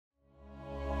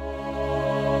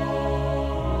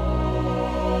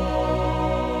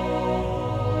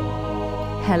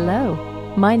Hello,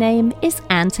 my name is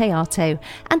Théato,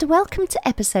 and welcome to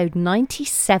episode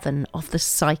 97 of the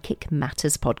Psychic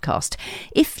Matters podcast.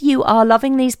 If you are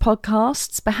loving these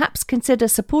podcasts, perhaps consider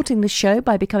supporting the show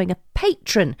by becoming a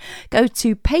patron. Go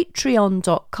to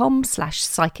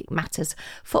patreon.com/psychic matters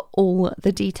for all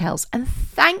the details. And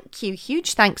thank you,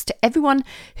 huge thanks to everyone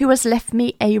who has left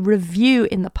me a review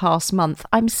in the past month.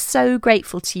 I'm so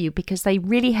grateful to you because they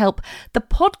really help the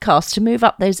podcast to move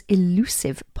up those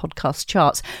elusive podcast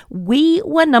charts. We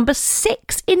were number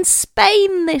 6 in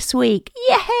Spain this week.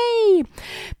 Yay!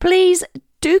 Please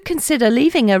do consider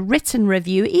leaving a written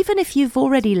review, even if you've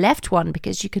already left one,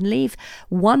 because you can leave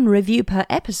one review per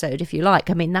episode if you like.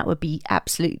 I mean, that would be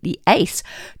absolutely ace.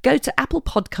 Go to Apple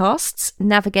Podcasts,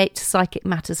 navigate to Psychic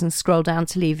Matters and scroll down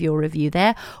to leave your review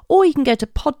there. Or you can go to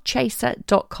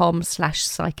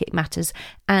podchaser.com/psychic matters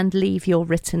and leave your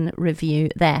written review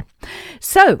there.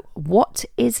 So, what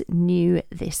is new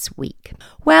this week?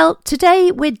 Well,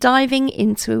 today we're diving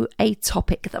into a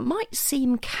topic that might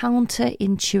seem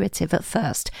counterintuitive at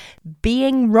first.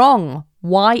 Being wrong,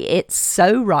 why it's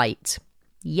so right.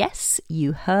 Yes,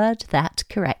 you heard that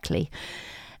correctly.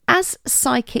 As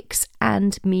psychics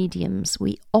and mediums,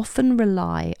 we often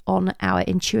rely on our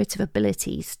intuitive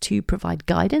abilities to provide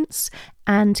guidance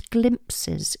and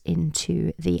glimpses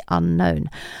into the unknown.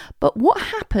 But what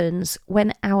happens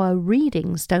when our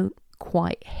readings don't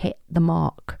quite hit the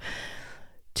mark?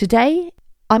 Today,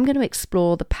 I'm going to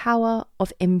explore the power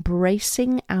of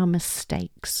embracing our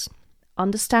mistakes,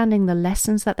 understanding the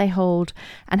lessons that they hold,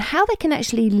 and how they can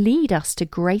actually lead us to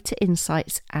greater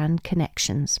insights and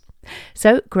connections.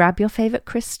 So grab your favourite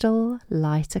crystal,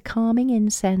 light a calming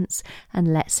incense,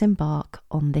 and let's embark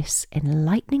on this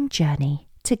enlightening journey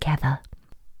together.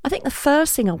 I think the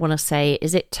first thing I want to say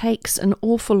is it takes an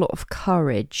awful lot of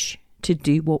courage to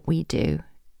do what we do.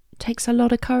 It takes a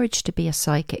lot of courage to be a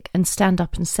psychic and stand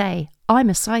up and say, I'm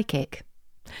a psychic.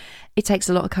 It takes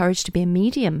a lot of courage to be a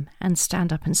medium and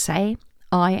stand up and say,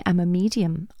 I am a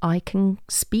medium. I can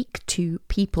speak to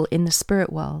people in the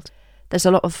spirit world. There's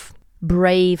a lot of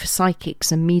brave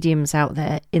psychics and mediums out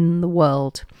there in the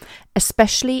world,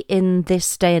 especially in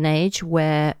this day and age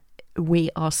where we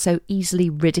are so easily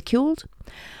ridiculed,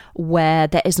 where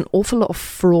there is an awful lot of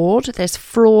fraud. There's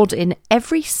fraud in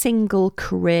every single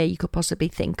career you could possibly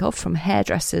think of, from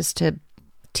hairdressers to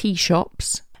tea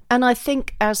shops. And I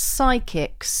think as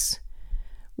psychics,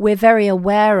 we're very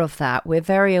aware of that. We're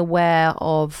very aware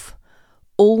of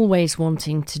always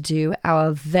wanting to do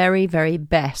our very, very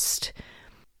best,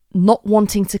 not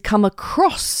wanting to come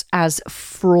across as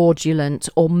fraudulent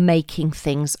or making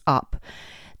things up.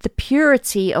 The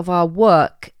purity of our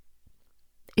work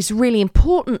is really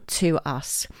important to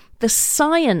us. The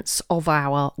science of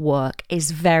our work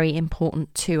is very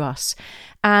important to us.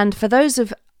 And for those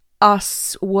of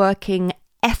us working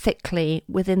ethically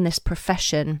within this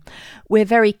profession, we're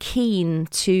very keen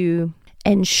to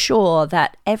ensure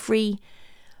that every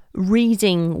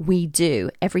reading we do,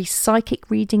 every psychic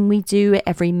reading we do,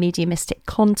 every mediumistic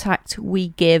contact we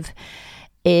give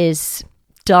is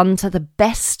done to the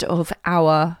best of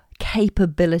our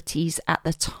capabilities at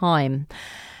the time,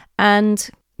 and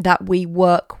that we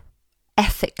work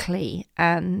ethically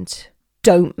and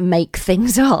don't make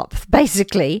things up,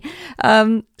 basically.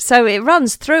 So it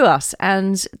runs through us,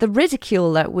 and the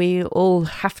ridicule that we all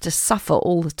have to suffer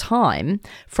all the time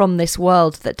from this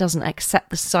world that doesn't accept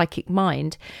the psychic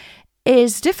mind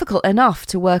is difficult enough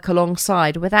to work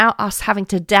alongside without us having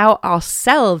to doubt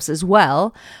ourselves as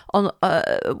well,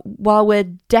 while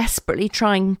we're desperately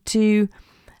trying to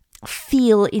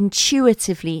feel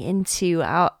intuitively into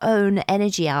our own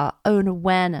energy, our own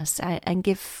awareness, and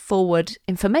give forward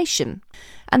information.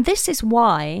 And this is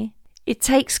why it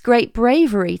takes great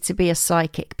bravery to be a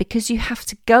psychic, because you have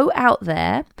to go out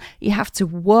there, you have to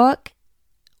work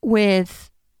with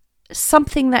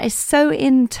something that is so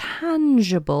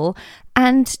intangible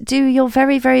and do your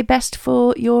very, very best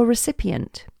for your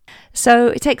recipient. So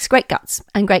it takes great guts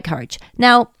and great courage.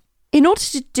 Now, in order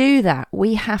to do that,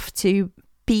 we have to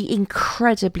be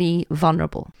incredibly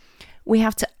vulnerable. We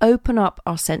have to open up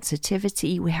our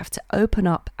sensitivity. We have to open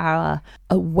up our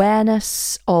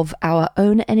awareness of our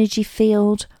own energy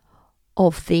field,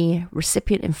 of the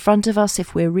recipient in front of us,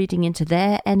 if we're reading into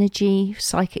their energy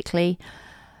psychically,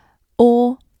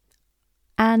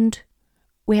 and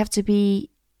we have to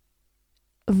be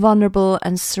vulnerable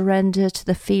and surrender to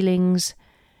the feelings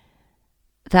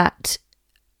that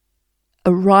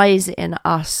arise in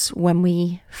us when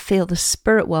we feel the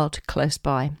spirit world close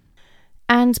by.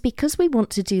 And because we want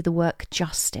to do the work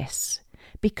justice,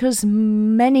 because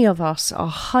many of us are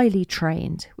highly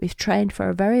trained. We've trained for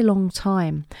a very long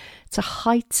time to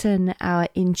heighten our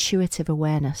intuitive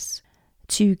awareness,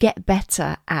 to get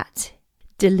better at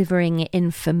delivering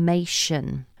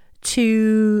information,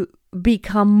 to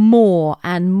become more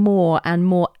and more and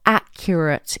more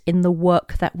accurate in the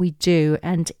work that we do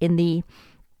and in the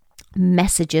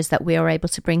messages that we are able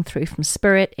to bring through from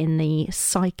spirit, in the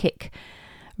psychic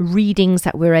readings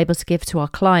that we're able to give to our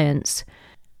clients.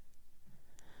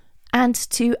 And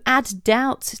to add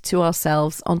doubt to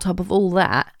ourselves on top of all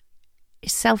that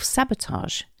is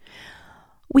self-sabotage.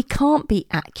 We can't be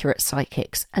accurate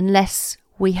psychics unless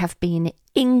we have been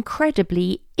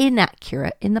incredibly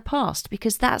inaccurate in the past,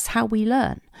 because that's how we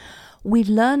learn. We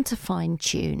learn to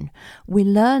fine-tune. We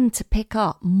learn to pick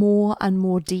up more and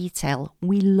more detail.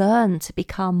 We learn to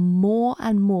become more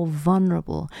and more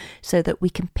vulnerable so that we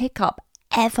can pick up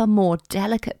ever more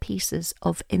delicate pieces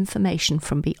of information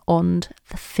from beyond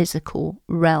the physical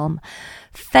realm.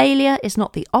 Failure is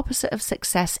not the opposite of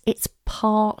success, it's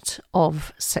part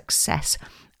of success.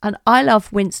 And I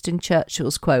love Winston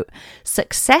Churchill's quote,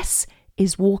 "Success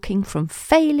is walking from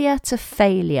failure to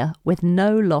failure with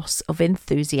no loss of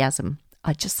enthusiasm."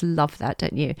 I just love that,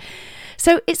 don't you?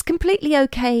 So it's completely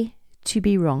okay to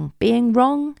be wrong. Being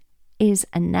wrong is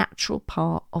a natural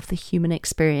part of the human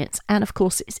experience. And of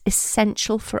course, it's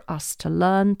essential for us to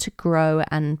learn, to grow,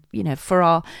 and, for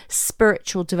our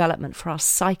spiritual development, for our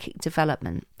psychic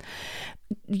development.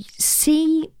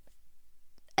 See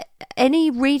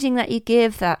any reading that you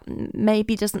give that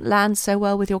maybe doesn't land so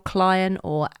well with your client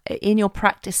or in your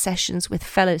practice sessions with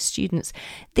fellow students.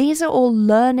 These are all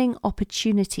learning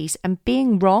opportunities, and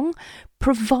being wrong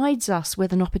provides us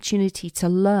with an opportunity to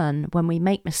learn when we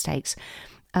make mistakes.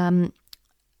 And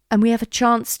we have a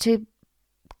chance to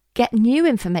get new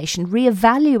information,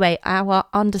 reevaluate our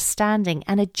understanding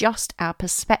and adjust our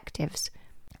perspectives.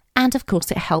 And of course,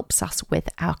 it helps us with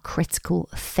our critical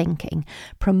thinking,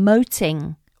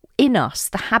 promoting in us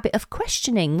the habit of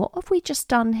questioning. What have we just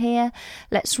done here?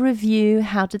 Let's review.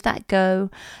 How did that go?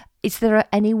 Is there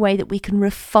any way that we can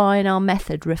refine our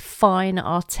method, refine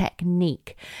our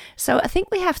technique? So I think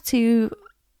we have to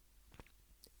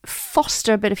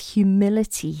foster a bit of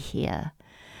humility here.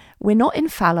 We're not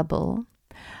infallible.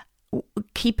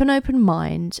 Keep an open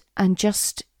mind and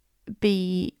just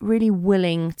be really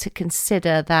willing to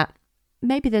consider that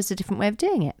maybe there's a different way of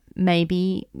doing it.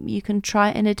 Maybe you can try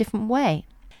it in a different way.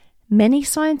 Many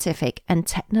scientific and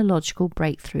technological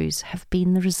breakthroughs have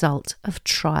been the result of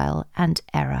trial and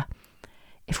error.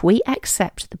 If we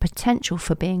accept the potential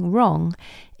for being wrong,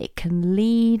 it can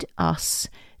lead us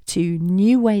to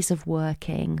new ways of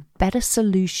working, better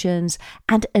solutions,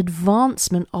 and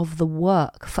advancement of the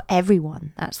work for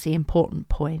everyone. That's the important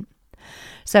point.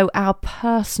 So our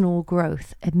personal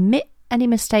growth, admit any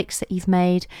mistakes that you've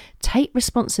made, take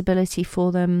responsibility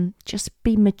for them, just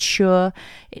be mature.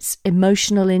 It's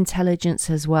emotional intelligence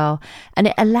as well. And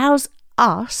it allows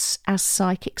us as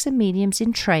psychics and mediums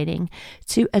in training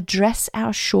to address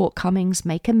our shortcomings,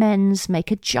 make amends,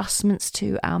 make adjustments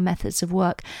to our methods of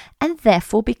work, and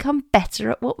therefore become better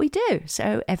at what we do.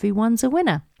 So everyone's a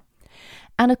winner.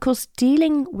 And of course,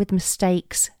 dealing with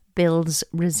mistakes builds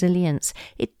resilience.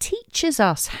 It teaches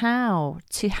us how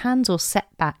to handle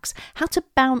setbacks, how to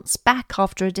bounce back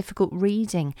after a difficult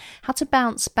reading, how to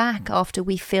bounce back after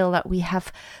we feel that we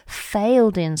have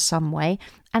failed in some way,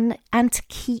 and to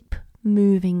keep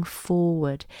moving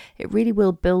forward. It really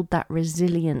will build that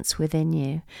resilience within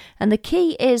you. And the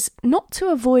key is not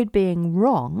to avoid being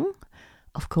wrong,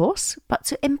 of course, but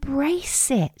to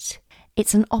embrace it.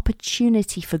 It's an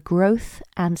opportunity for growth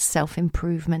and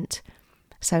self-improvement.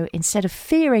 So instead of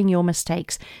fearing your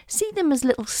mistakes, see them as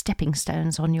little stepping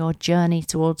stones on your journey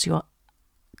towards your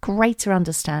greater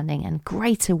understanding and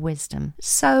greater wisdom.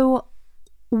 So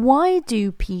why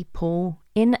do people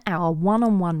in our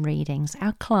one-on-one readings,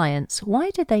 our clients, why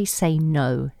do they say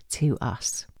no to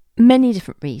us? Many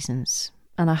different reasons.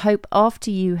 And I hope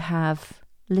after you have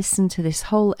listened to this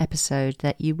whole episode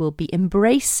that you will be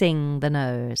embracing the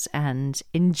no's and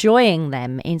enjoying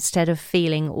them instead of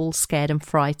feeling all scared and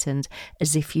frightened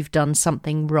as if you've done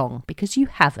something wrong, because you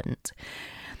haven't.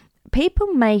 People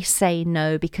may say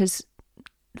no because,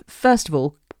 first of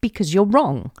all, because you're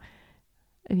wrong.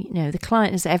 The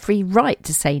client has every right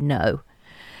to say no.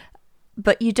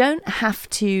 But you don't have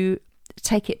to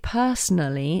take it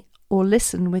personally or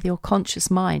listen with your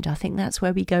conscious mind. I think that's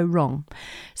where we go wrong.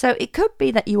 So it could be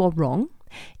that you are wrong.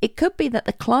 It could be that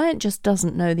the client just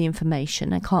doesn't know the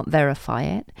information and can't verify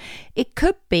it. It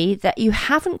could be that you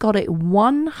haven't got it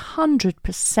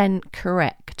 100%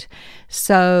 correct.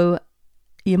 So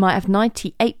You might have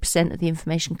 98% of the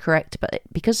information correct, but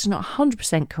because it's not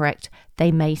 100% correct,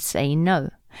 they may say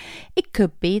no. It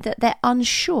could be that they're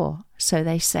unsure, so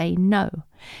they say no.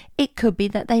 It could be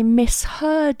that they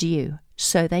misheard you,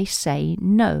 so they say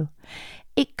no.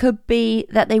 It could be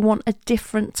that they want a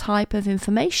different type of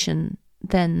information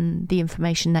than the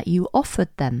information that you offered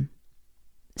them,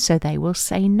 so they will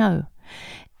say no.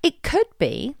 It could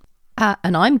be,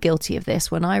 and I'm guilty of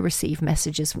this when I receive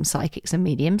messages from psychics and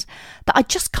mediums, that I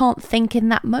just can't think in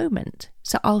that moment,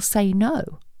 so I'll say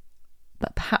no.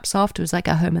 But perhaps afterwards I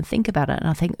go home and think about it and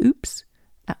I think, oops,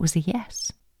 that was a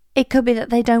yes. It could be that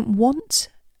they don't want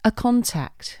a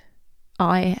contact.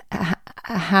 I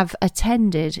have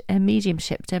attended a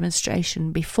mediumship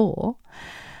demonstration before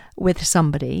with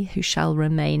somebody who shall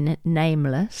remain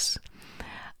nameless,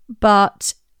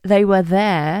 but they were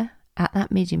there at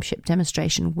that mediumship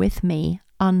demonstration with me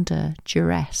under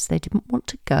duress. They didn't want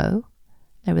to go.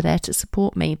 They were there to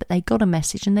support me, but they got a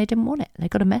message and they didn't want it. They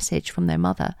got a message from their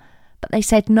mother, but they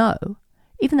said no,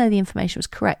 even though the information was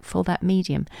correct for that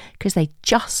medium, because they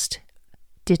just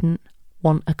didn't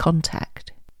want a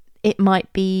contact. It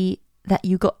might be that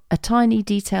you got a tiny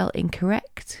detail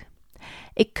incorrect.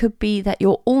 It could be that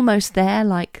you're almost there,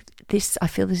 like this, I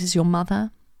feel this is your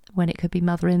mother, when it could be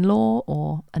mother-in-law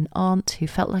or an aunt who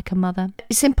felt like a mother.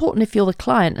 It's important if you're the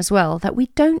client as well, that we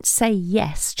don't say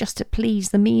yes just to please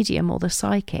the medium or the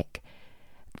psychic.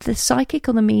 The psychic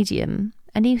or the medium,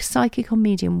 any psychic or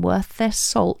medium worth their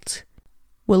salt,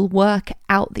 will work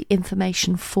out the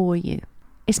information for you.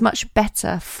 It's much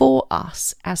better for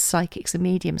us as psychics and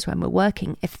mediums when we're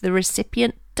working if the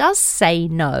recipient does say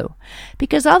no,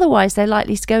 because otherwise they're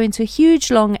likely to go into a huge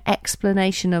long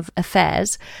explanation of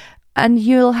affairs, and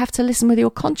you'll have to listen with your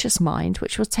conscious mind,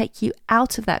 which will take you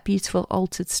out of that beautiful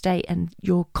altered state, and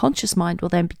your conscious mind will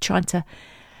then be trying to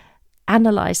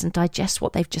analyze and digest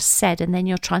what they've just said, and then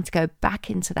you're trying to go back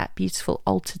into that beautiful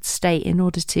altered state in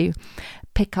order to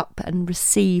pick up and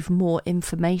receive more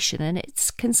information. And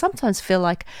it can sometimes feel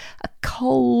like a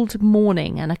cold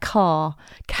morning and a car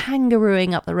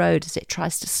kangarooing up the road as it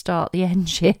tries to start the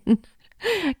engine,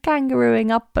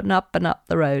 kangarooing up and up and up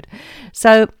the road.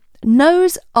 So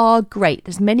no's are great.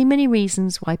 There's many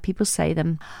reasons why people say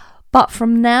them, but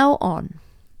from now on,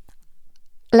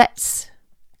 let's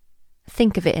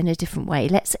think of it in a different way.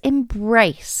 Let's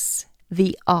embrace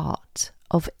the art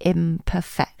of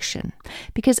imperfection,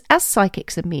 because as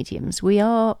psychics and mediums, we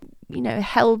are,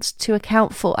 held to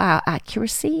account for our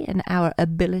accuracy and our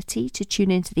ability to tune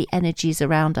into the energies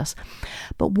around us.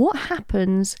 But what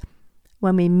happens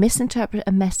when we misinterpret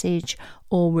a message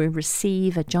or we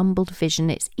receive a jumbled vision?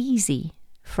 It's easy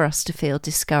for us to feel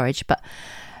discouraged, but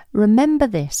remember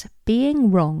this: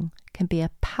 being wrong can be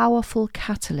a powerful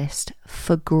catalyst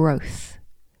for growth.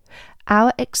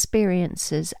 Our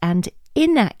experiences and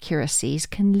inaccuracies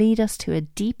can lead us to a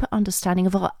deeper understanding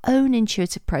of our own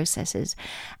intuitive processes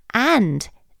and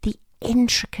the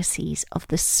intricacies of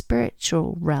the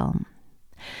spiritual realm.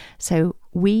 So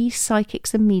we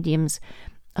psychics and mediums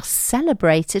are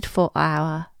celebrated for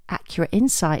our accurate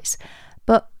insights,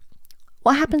 but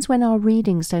what happens when our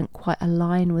readings don't quite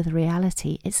align with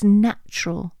reality? It's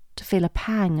natural to feel a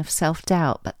pang of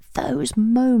self-doubt, but those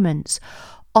moments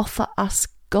offer us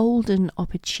golden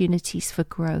opportunities for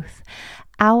growth.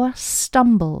 Our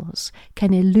stumbles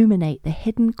can illuminate the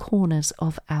hidden corners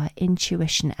of our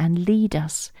intuition and lead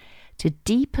us to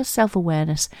deeper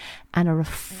self-awareness and a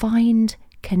refined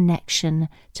connection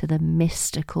to the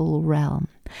mystical realm.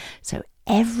 So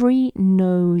every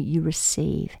no you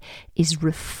receive is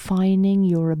refining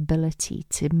your ability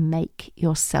to make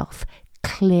yourself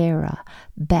clearer,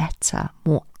 better,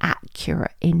 more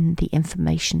accurate in the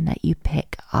information that you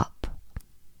pick up.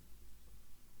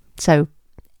 So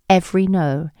every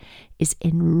no is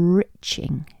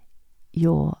enriching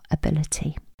your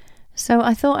ability. So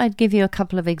I thought I'd give you a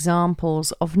couple of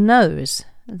examples of no's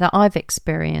that I've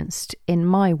experienced in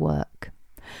my work.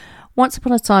 Once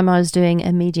upon a time I was doing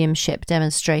a mediumship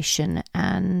demonstration,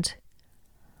 and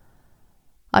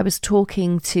I was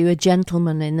talking to a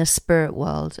gentleman in the spirit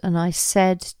world, and I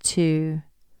said to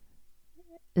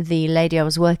the lady I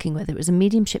was working with, it was a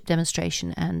mediumship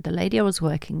demonstration, and the lady I was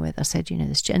working with, I said,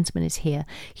 this gentleman is here.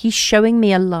 He's showing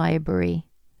me a library.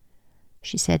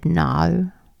 She said,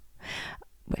 no.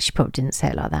 Well, she probably didn't say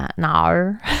it like that.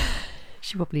 No.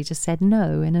 She probably just said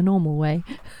no in a normal way.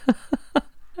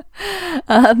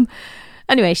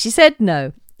 Anyway, she said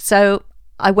no. So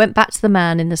I went back to the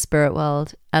man in the spirit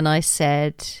world and I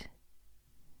said,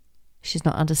 she's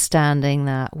not understanding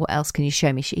that. What else can you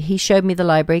show me? He showed me the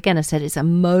library again. I said, it's a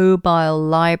mobile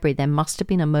library. There must have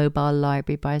been a mobile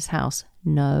library by his house.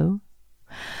 No.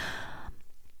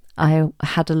 I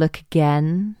had a look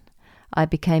again. I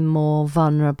became more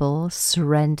vulnerable,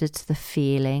 surrendered to the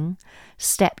feeling,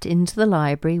 stepped into the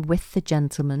library with the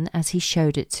gentleman as he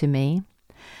showed it to me.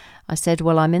 I said,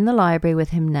 well, I'm in the library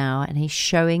with him now, and he's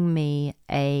showing me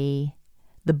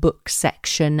the book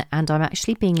section, and I'm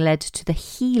actually being led to the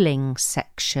healing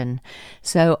section.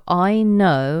 So I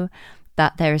know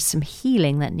that there is some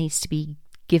healing that needs to be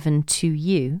given to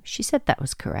you. She said that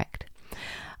was correct.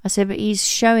 I said, but he's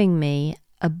showing me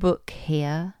a book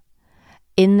here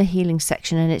in the healing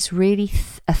section, and it's really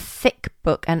a thick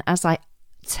book, and as I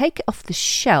take it off the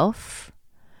shelf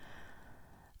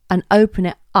and open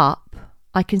it up,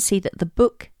 I can see that the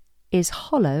book is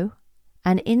hollow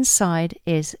and inside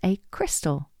is a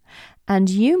crystal. And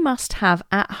you must have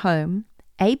at home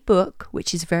a book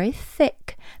which is very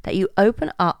thick that you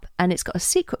open up, and it's got a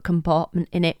secret compartment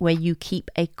in it where you keep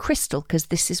a crystal, because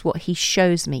this is what he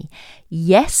shows me.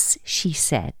 Yes, she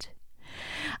said.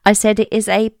 I said, it is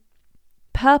a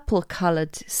purple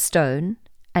coloured stone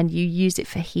and you use it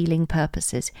for healing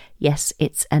purposes. Yes,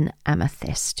 it's an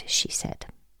amethyst, she said.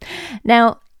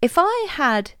 Now, if I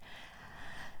had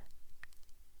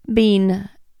been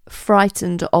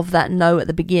frightened of that no at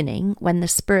the beginning, when the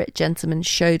spirit gentleman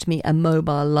showed me a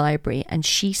mobile library and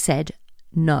she said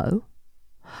no,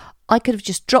 I could have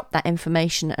just dropped that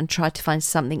information and tried to find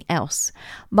something else.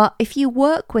 But if you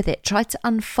work with it, try to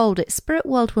unfold it, spirit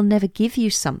world will never give you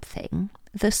something.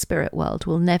 The spirit world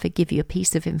will never give you a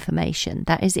piece of information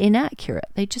that is inaccurate.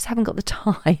 They just haven't got the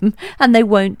time, and they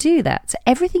won't do that. So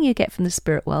everything you get from the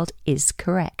spirit world is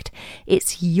correct.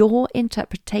 It's your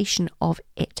interpretation of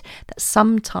it that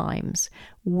sometimes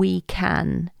we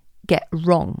can get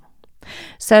wrong.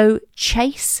 So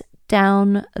chase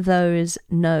down those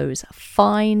no's.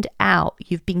 Find out.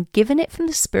 You've been given it from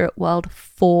the spirit world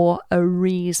for a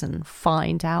reason.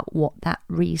 Find out what that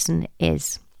reason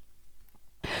is.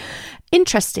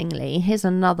 Interestingly, here's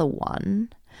another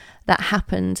one that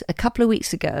happened a couple of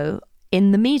weeks ago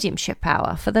in the mediumship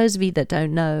hour. For those of you that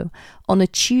don't know, on a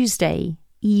Tuesday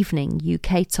evening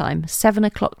UK time, 7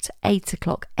 o'clock to 8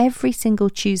 o'clock, every single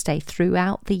Tuesday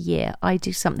throughout the year, I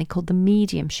do something called the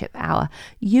mediumship hour.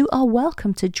 You are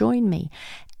welcome to join me.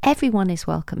 Everyone is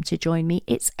welcome to join me.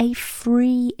 It's a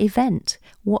free event.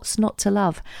 What's not to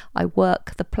love? I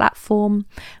work the platform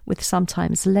with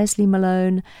sometimes Leslie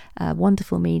Malone, a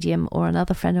wonderful medium, or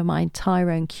another friend of mine,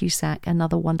 Tyrone Cusack,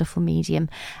 another wonderful medium,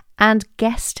 and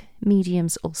guest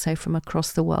mediums also from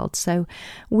across the world. So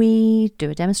we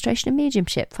do a demonstration of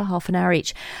mediumship for half an hour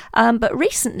each. But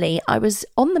recently I was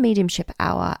on the mediumship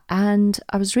hour and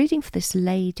I was reading for this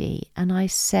lady, and I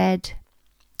said,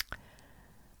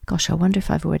 gosh, I wonder if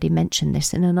I've already mentioned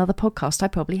this in another podcast. I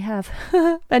probably have.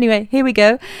 Anyway, here we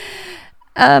go.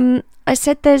 I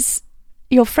said, there's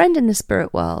your friend in the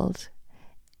spirit world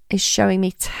is showing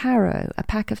me tarot, a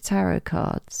pack of tarot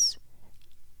cards.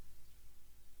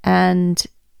 And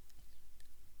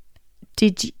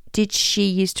did she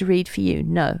used to read for you?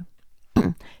 No.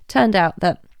 Turned out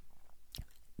that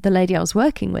the lady I was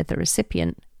working with, the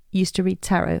recipient, used to read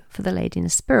tarot for the lady in the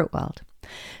spirit world.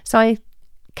 So I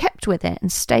kept with it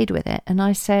and stayed with it, and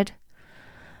I said,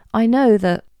 I know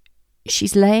that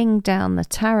she's laying down the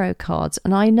tarot cards,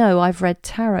 and I know I've read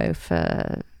tarot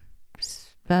for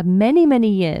many, many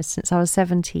years, since I was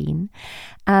 17,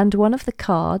 and one of the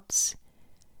cards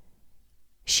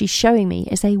she's showing me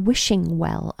is a wishing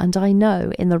well, and I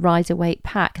know in the Rider-Waite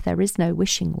pack there is no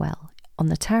wishing well on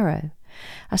the tarot.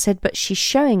 I said, but she's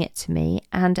showing it to me,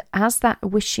 and as that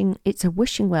wishing, it's a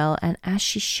wishing well, and as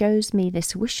she shows me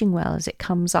this wishing well, as it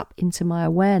comes up into my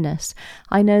awareness,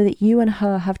 I know that you and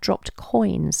her have dropped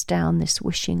coins down this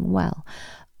wishing well.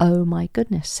 Oh my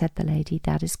goodness, said the lady,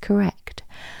 that is correct.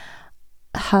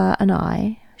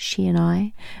 She and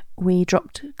I, we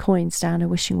dropped coins down a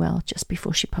wishing well just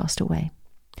before she passed away.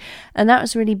 And that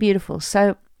was really beautiful.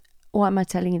 So why am I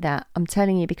telling you that? I'm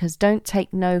telling you because don't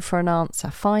take no for an answer.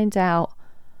 Find out.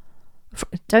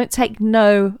 Don't take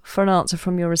no for an answer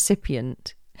from your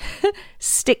recipient.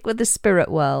 Stick with the spirit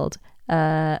world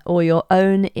or your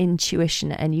own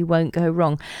intuition, and you won't go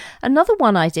wrong. Another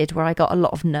one I did where I got a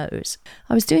lot of no's.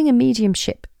 I was doing a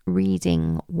mediumship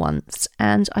reading once,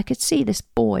 and I could see this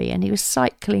boy, and he was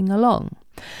cycling along.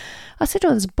 I said, oh,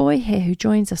 there's a boy here who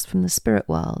joins us from the spirit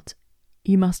world.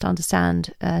 You must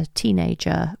understand, a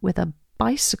teenager with a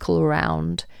bicycle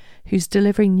around who's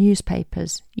delivering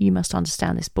newspapers. You must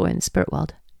understand this boy in the spirit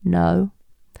world. No.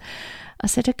 I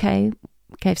said, okay.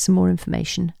 Gave some more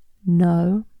information.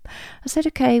 No. I said,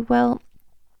 okay, well,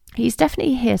 he's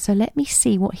definitely here, so let me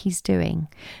see what he's doing.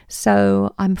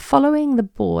 So I'm following the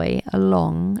boy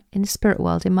along in the spirit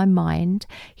world in my mind.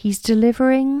 He's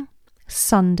delivering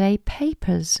Sunday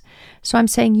papers. So I'm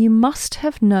saying you must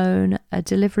have known a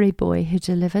delivery boy who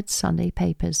delivered Sunday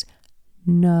papers.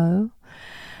 No.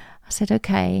 I said,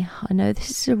 okay, I know this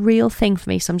is a real thing for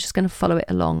me, so I'm just going to follow it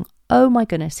along. Oh my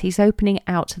goodness, he's opening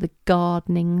out to the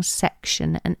gardening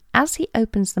section. And as he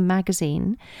opens the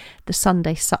magazine, the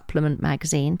Sunday supplement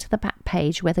magazine, to the back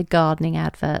page where the gardening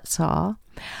adverts are,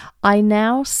 I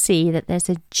now see that there's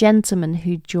a gentleman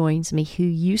who joins me who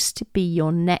used to be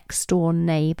your next door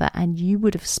neighbour, and you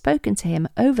would have spoken to him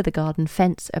over the garden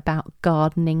fence about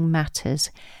gardening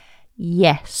matters.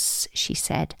 Yes, she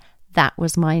said, that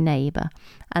was my neighbour.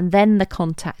 And then the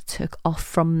contact took off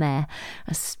from there,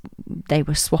 as they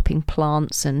were swapping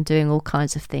plants and doing all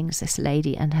kinds of things, this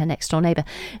lady and her next door neighbour.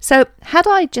 So had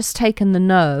I just taken the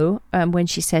no, when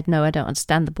she said, no, I don't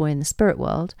understand the boy in the spirit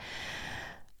world,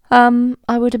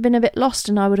 I would have been a bit lost,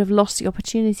 and I would have lost the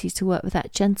opportunity to work with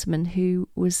that gentleman who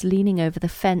was leaning over the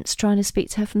fence trying to speak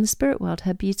to her from the spirit world,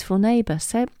 her beautiful neighbour.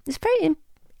 So it's very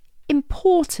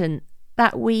important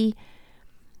that we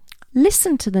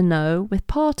listen to the no with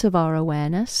part of our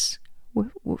awareness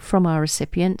from our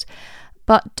recipient,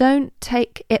 but don't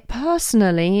take it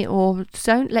personally, or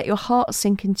don't let your heart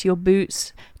sink into your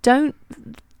boots. Don't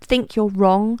think you're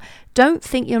wrong. Don't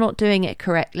think you're not doing it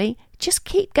correctly. Just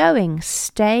keep going.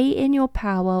 Stay in your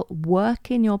power, work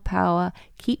in your power,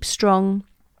 keep strong,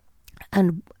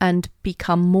 and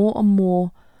become more and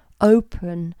more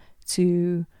open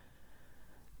to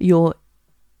your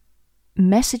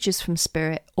messages from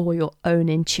spirit or your own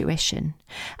intuition.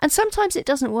 And sometimes it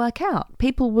doesn't work out.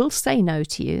 People will say no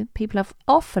to you. People have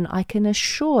often, I can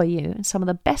assure you, and some of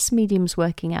the best mediums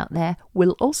working out there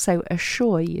will also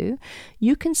assure you,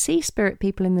 you can see spirit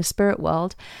people in the spirit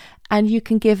world, and you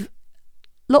can give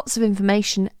lots of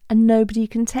information and nobody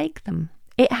can take them.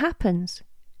 It happens,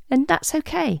 and that's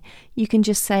okay. You can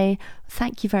just say,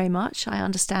 thank you very much. I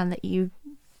understand that you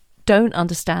don't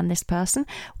understand this person.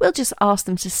 We'll just ask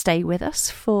them to stay with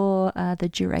us for the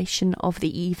duration of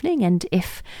the evening, and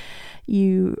if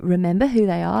you remember who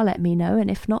they are, let me know,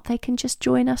 and if not, they can just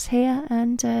join us here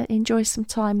and enjoy some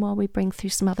time while we bring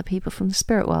through some other people from the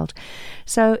spirit world.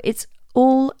 So it's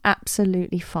all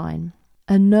absolutely fine.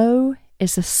 A no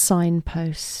is a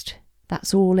signpost.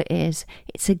 That's all it is.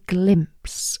 It's a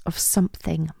glimpse of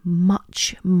something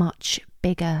much, much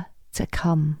bigger to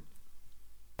come.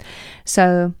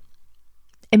 So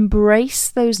embrace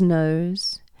those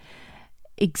no's.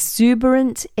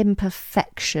 Exuberant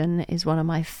imperfection is one of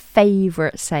my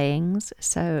favourite sayings.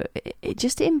 So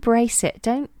just embrace it.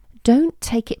 Don't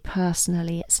take it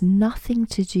personally. It's nothing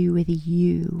to do with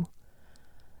you.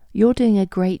 You're doing a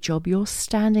great job. You're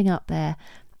standing up there.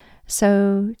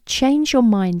 So change your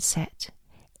mindset.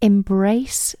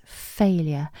 Embrace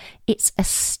failure. It's a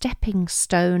stepping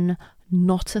stone,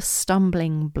 not a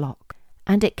stumbling block.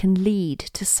 And it can lead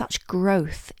to such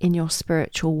growth in your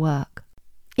spiritual work.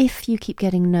 If you keep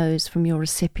getting no's from your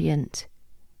recipient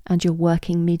and you're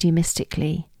working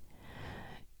mediumistically,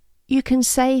 you can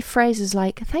say phrases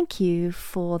like, thank you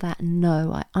for that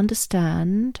no, I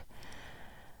understand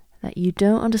that you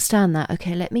don't understand that.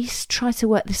 Okay, let me try to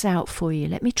work this out for you.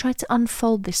 Let me try to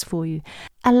unfold this for you.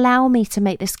 Allow me to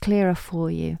make this clearer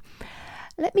for you.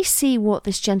 Let me see what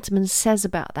this gentleman says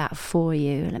about that for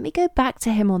you. Let me go back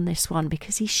to him on this one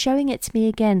because he's showing it to me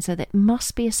again, so that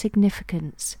must be a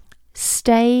significance.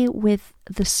 Stay with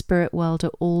the spirit world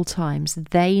at all times.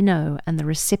 They know and the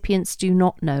recipients do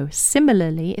not know.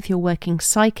 Similarly, if you're working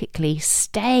psychically,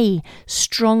 stay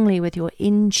strongly with your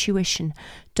intuition.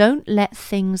 Don't let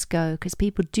things go, because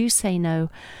people do say no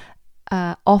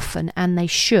often, and they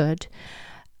should,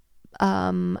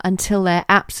 until they're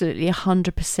absolutely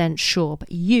 100% sure.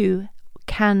 But you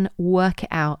can work it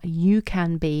out. You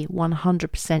can be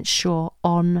 100% sure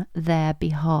on their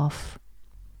behalf.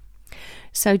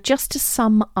 So just to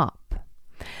sum up,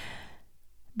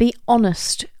 be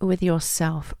honest with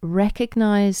yourself.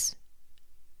 Recognize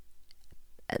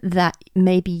that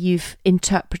maybe you've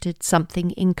interpreted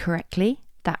something incorrectly.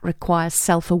 That requires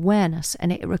self-awareness,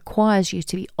 and it requires you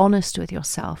to be honest with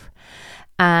yourself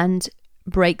and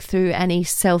break through any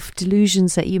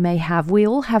self-delusions that you may have. We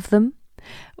all have them.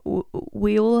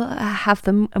 We all have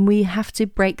them, and we have to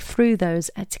break through those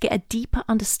to get a deeper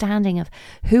understanding of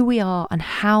who we are and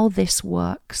how this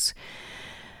works.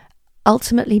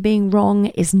 Ultimately, being wrong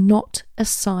is not a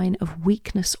sign of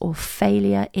weakness or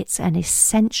failure. It's an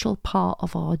essential part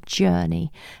of our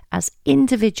journey as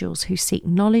individuals who seek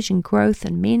knowledge and growth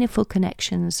and meaningful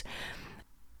connections.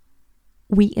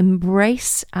 We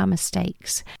embrace our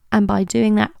mistakes, and by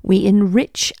doing that, we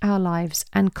enrich our lives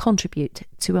and contribute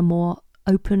to a more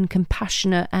open,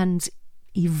 compassionate and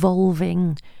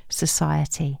evolving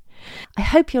society. I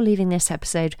hope you're leaving this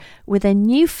episode with a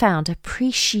newfound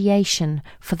appreciation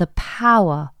for the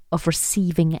power of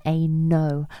receiving a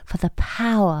no, for the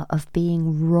power of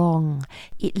being wrong.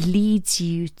 It leads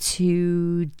you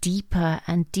to deeper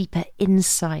and deeper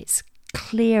insights,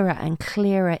 clearer and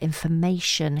clearer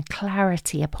information,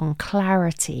 clarity upon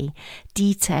clarity,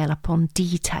 detail upon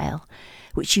detail,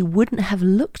 which you wouldn't have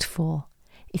looked for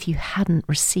if you hadn't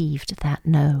received that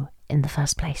no in the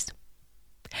first place.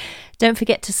 Don't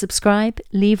forget to subscribe,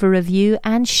 leave a review,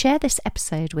 and share this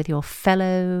episode with your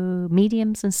fellow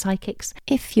mediums and psychics.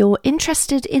 If you're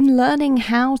interested in learning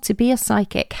how to be a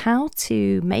psychic, how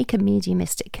to make a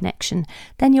mediumistic connection,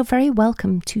 then you're very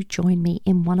welcome to join me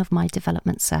in one of my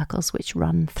development circles which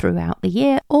run throughout the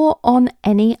year, or on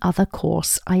any other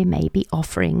course I may be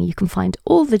offering. You can find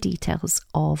all the details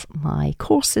of my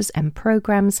courses and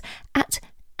programs at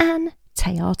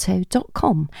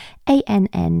Théato.com,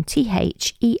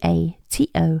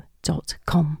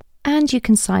 ANNTHEATO.com. And you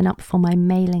can sign up for my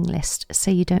mailing list so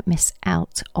you don't miss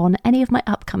out on any of my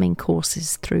upcoming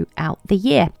courses throughout the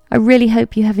year. I really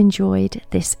hope you have enjoyed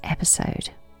this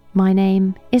episode. My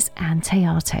name is Anne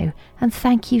Théato, and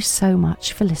thank you so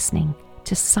much for listening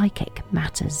to Psychic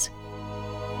Matters